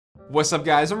What's up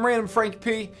guys, I'm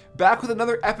randomfrankp, back with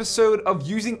another episode of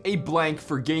using a blank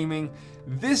for gaming.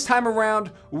 This time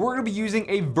around, we're going to be using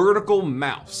a vertical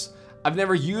mouse. I've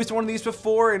never used one of these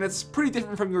before and it's pretty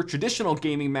different from your traditional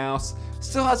gaming mouse.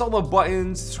 Still has all the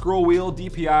buttons, scroll wheel,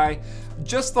 DPI.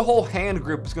 Just the whole hand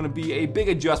grip is going to be a big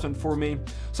adjustment for me.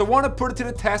 So I want to put it to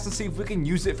the test and see if we can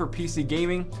use it for PC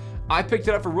gaming. I picked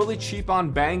it up for really cheap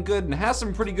on Banggood and it has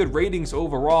some pretty good ratings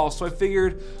overall, so I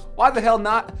figured, why the hell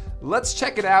not? Let's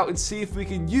check it out and see if we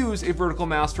can use a vertical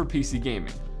mouse for PC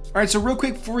gaming. Alright, so real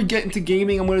quick before we get into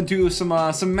gaming, I'm going to do some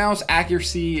mouse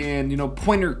accuracy and,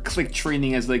 pointer click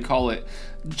training as they call it,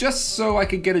 just so I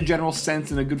could get a general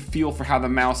sense and a good feel for how the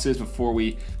mouse is before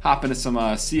we hop into some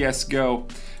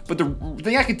CSGO. But the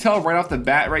thing I can tell right off the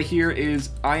bat right here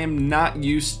is I am not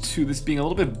used to this being a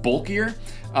little bit bulkier.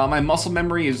 My muscle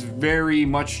memory is very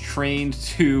much trained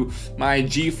to my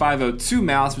G502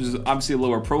 mouse, which is obviously a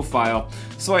lower profile.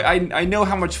 So I know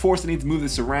how much force I need to move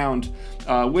this around.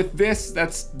 With this,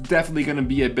 that's definitely going to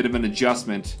be a bit of an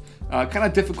adjustment. Kind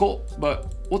of difficult,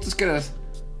 but we'll test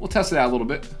it out a little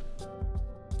bit.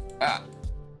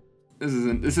 This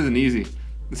isn't easy.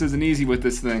 This isn't easy with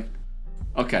this thing.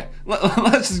 Okay,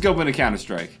 let's just go into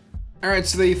Counter-Strike. Alright,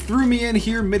 so they threw me in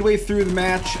here midway through the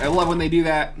match. I love when they do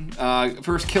that.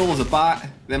 First kill was a bot,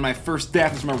 then my first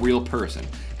death is from a real person.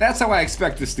 That's how I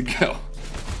expect this to go.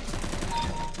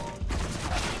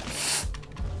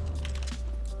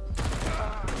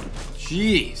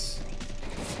 Jeez.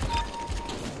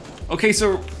 Okay,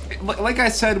 so like I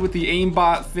said with the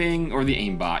aimbot thing, or the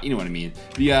aimbot, you know what I mean.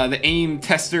 The aim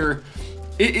tester.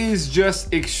 It is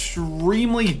just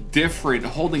extremely different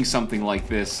holding something like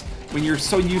this when you're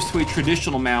so used to a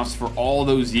traditional mouse for all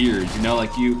those years.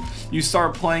 Like you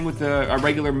start playing with a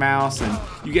regular mouse and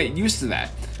you get used to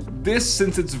that. This,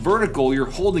 since it's vertical, you're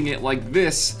holding it like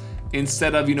this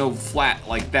instead of, flat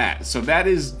like that. So that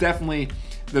is definitely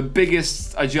the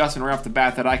biggest adjustment right off the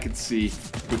bat that I could see,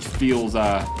 which feels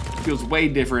way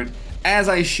different as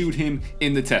I shoot him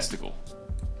in the testicle.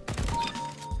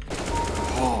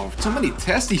 Oh, so many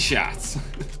testy shots.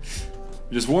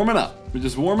 We're just warming up. We're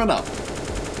just warming up.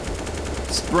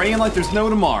 Spraying like there's no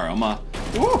tomorrow.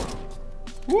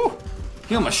 Woo.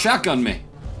 He almost shotgunned me.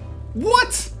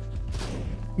 What?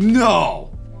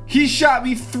 No. He shot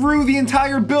me through the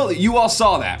entire building. You all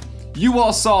saw that. You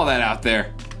all saw that out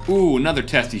there. Ooh, another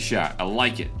testy shot. I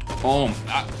like it.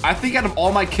 I think out of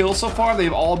all my kills so far,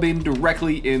 they've all been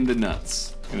directly in the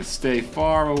nuts. Gonna stay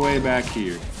far away back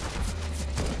here.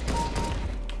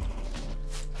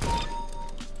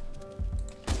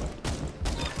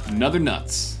 Another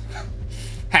nuts.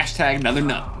 Hashtag another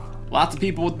nut. Lots of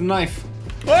people with the knife.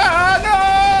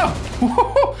 Ah,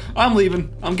 no! I'm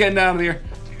leaving. I'm getting out of here.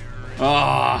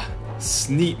 Ah,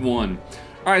 sneak one.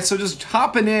 All right, so just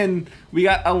hopping in. We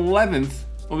got 11th.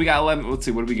 Well, we got 11. Let's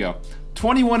see, what did we go?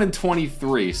 21 and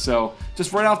 23. So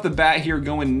just right off the bat here,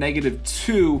 going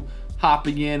 -2,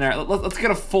 hopping in. All right, let's get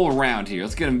a full round here.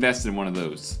 Let's get invested in one of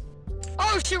those.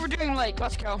 Oh shit, we're doing lake.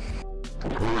 Let's go.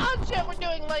 Oh shit, we're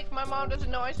doing lake. My mom doesn't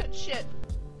know I said shit.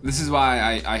 This is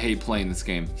why I hate playing this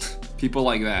game. People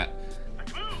like that.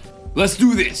 Let's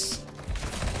do this.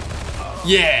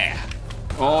 Yeah.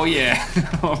 Oh yeah.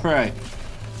 All right.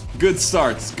 Good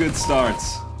starts. Good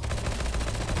starts.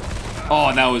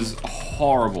 Oh, that was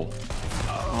horrible.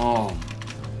 Oh,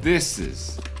 this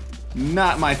is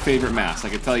not my favorite mouse. I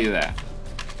can tell you that.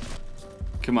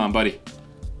 Come on, buddy.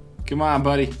 Come on,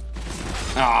 buddy.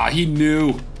 Ah, he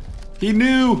knew. He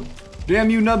knew. Damn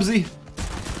you, Nubsy.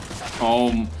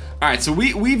 Alright, so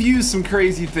we've used some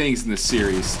crazy things in this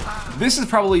series. This is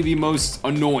probably the most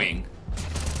annoying.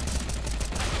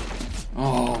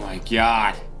 Oh my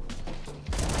god.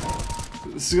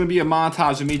 This is gonna be a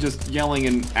montage of me just yelling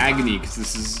in agony because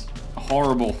this is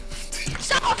horrible.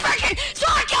 Stop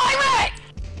killing me!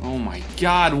 Oh my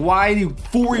god, why do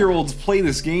 4-year-olds play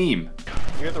this game?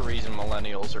 You're the reason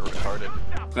millennials are retarded.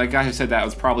 That guy who said that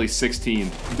was probably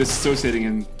 16, disassociating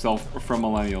himself from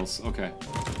millennials. Okay.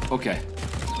 Okay.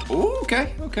 Ooh,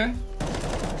 okay, okay.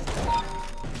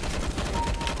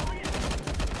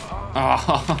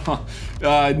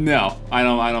 No, I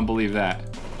don't believe that.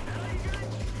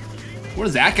 What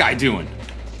is that guy doing?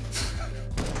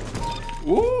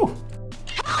 Ooh.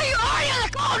 How you are you the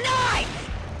cold night?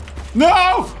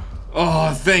 No!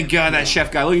 Oh, thank God that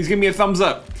chef guy. Look, he's giving me a thumbs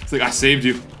up. It's like, I saved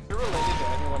you. You're related to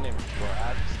anyone named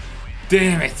Brad?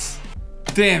 Damn it.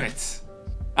 Damn it.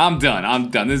 I'm done. I'm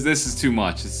done. This is too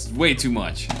much. This is way too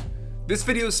much. This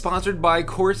video is sponsored by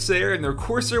Corsair and their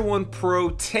Corsair One Pro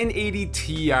 1080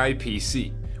 Ti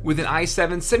PC. With an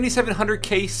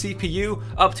i7-7700K CPU,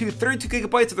 up to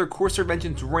 32GB of their Corsair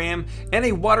Vengeance RAM, and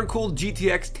a water-cooled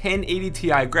GTX 1080 Ti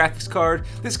graphics card,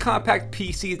 this compact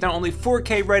PC is not only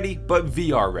 4K ready, but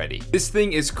VR ready. This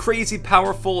thing is crazy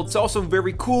powerful, it's also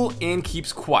very cool and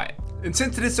keeps quiet. And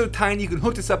since it is so tiny, you can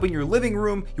hook this up in your living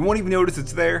room, you won't even notice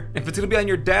it's there. If it's going to be on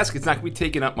your desk, it's not going to be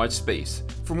taking up much space.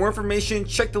 For more information,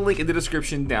 check the link in the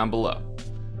description down below.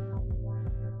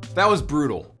 That was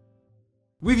brutal.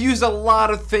 We've used a lot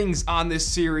of things on this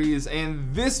series,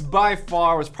 and this by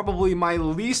far was probably my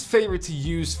least favorite to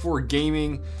use for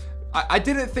gaming. I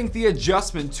didn't think the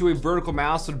adjustment to a vertical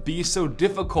mouse would be so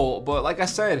difficult, but like I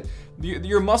said,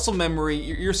 your muscle memory,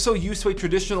 you're so used to a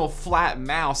traditional flat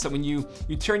mouse that when you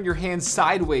turn your hand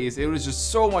sideways, it was just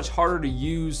so much harder to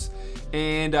use,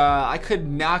 and I could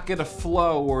not get a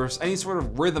flow or any sort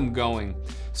of rhythm going.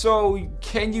 So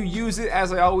can you use it?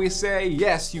 As I always say,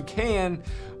 yes, you can,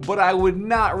 but I would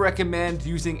not recommend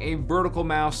using a vertical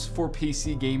mouse for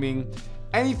PC gaming.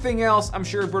 Anything else, I'm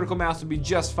sure a vertical mouse would be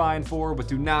just fine for, but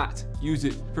do not use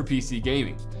it for PC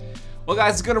gaming. Well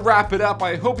guys, it's gonna wrap it up.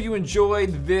 I hope you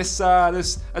enjoyed this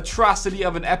atrocity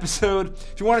of an episode.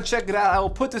 If you wanna check it out, I will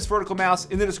put this vertical mouse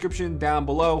in the description down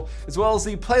below, as well as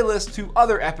the playlist to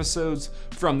other episodes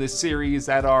from this series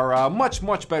that are much,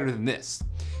 much better than this.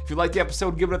 If you liked the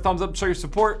episode, give it a thumbs up to show your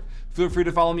support. Feel free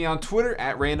to follow me on Twitter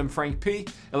at randomfrankp.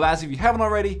 And lastly, if you haven't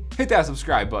already, hit that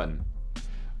subscribe button.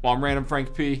 Well, I'm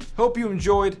randomfrankp. Hope you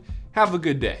enjoyed. Have a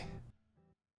good day.